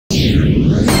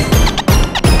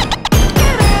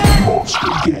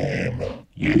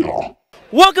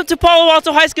Welcome to Palo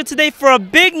Alto High School today for a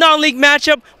big non-league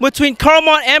matchup between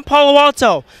Carlmont and Palo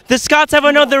Alto. The Scots have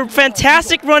another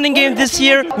fantastic running game this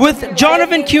year with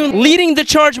Jonathan Kuhn leading the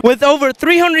charge with over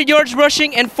 300 yards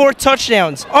rushing and 4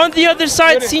 touchdowns. On the other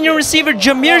side, senior receiver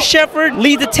Jameer Shepard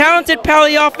lead the talented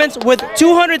PALY offense with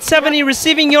 270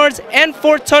 receiving yards and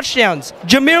 4 touchdowns.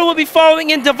 Jameer will be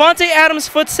following in Devontae Adams'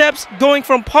 footsteps, going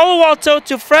from Palo Alto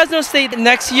to Fresno State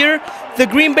next year. The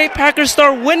Green Bay Packers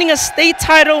star winning a state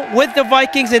title with the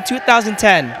Vikings in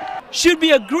 2010. Should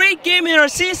be a great game in our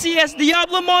CCS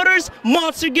Diablo Motors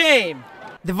monster game.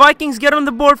 The Vikings get on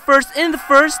the board first in the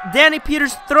first. Danny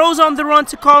Peters throws on the run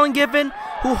to Colin Giffen,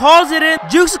 who hauls it in,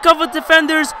 jukes a couple of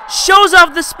defenders, shows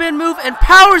off the spin move, and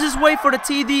powers his way for the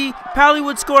TD. PALY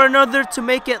would score another to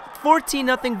make it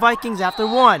 14-0 Vikings after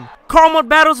 1. Carlmont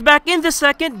battles back in the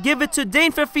second, give it to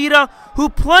Dane Fifita, who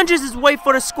plunges his way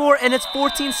for the score, and it's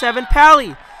 14-7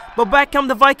 PALY. But back come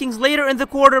the Vikings later in the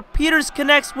quarter. Peters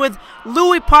connects with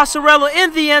Louis Passarello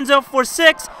in the end zone for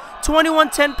 6,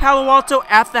 21-10 Palo Alto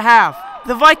at the half.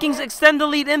 The Vikings extend the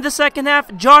lead in the second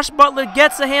half. Josh Butler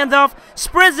gets a handoff,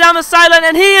 sprints down the sideline,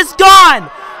 and he is gone!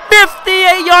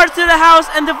 58 yards to the house,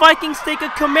 and the Vikings take a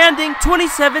commanding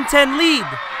 27-10 lead.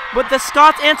 But the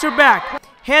Scots answer back.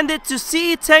 Hand it to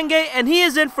TENGEI, and he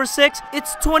is in for 6.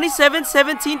 It's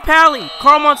 27-17 PALY.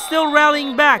 Carlmont still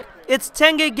rallying back. It's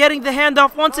TENGEI getting the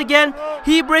handoff once again.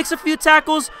 He breaks a few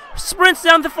tackles, sprints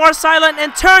down the far sideline,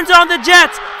 and turns on the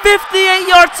Jets. 58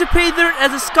 yards to pay dirt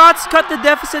as the Scots cut the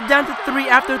deficit down to 3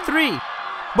 after 3.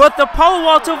 But the Palo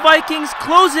Alto Vikings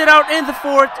close it out in the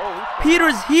fourth.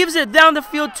 Peters heaves it down the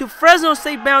field to Fresno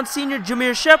State-bound senior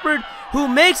Jameer Shepard, who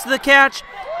makes the catch.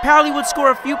 PALY would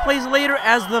score a few plays later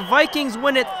as the Vikings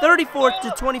win it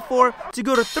 34-24 to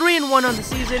go to 3-1 on the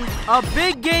season. A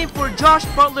big game for Josh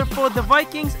Butler for the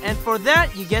Vikings, and for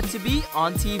that, you get to be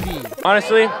on TV.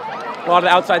 Honestly, a lot of the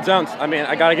outside zones. I mean,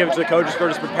 I got to give it to the coaches for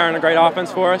just preparing a great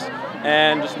offense for us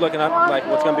and just looking at like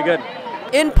what's going to be good.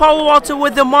 In Palo Alto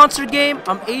with the monster game,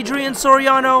 I'm Adrian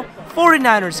Soriano,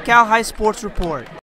 49ers Cal High Sports Report.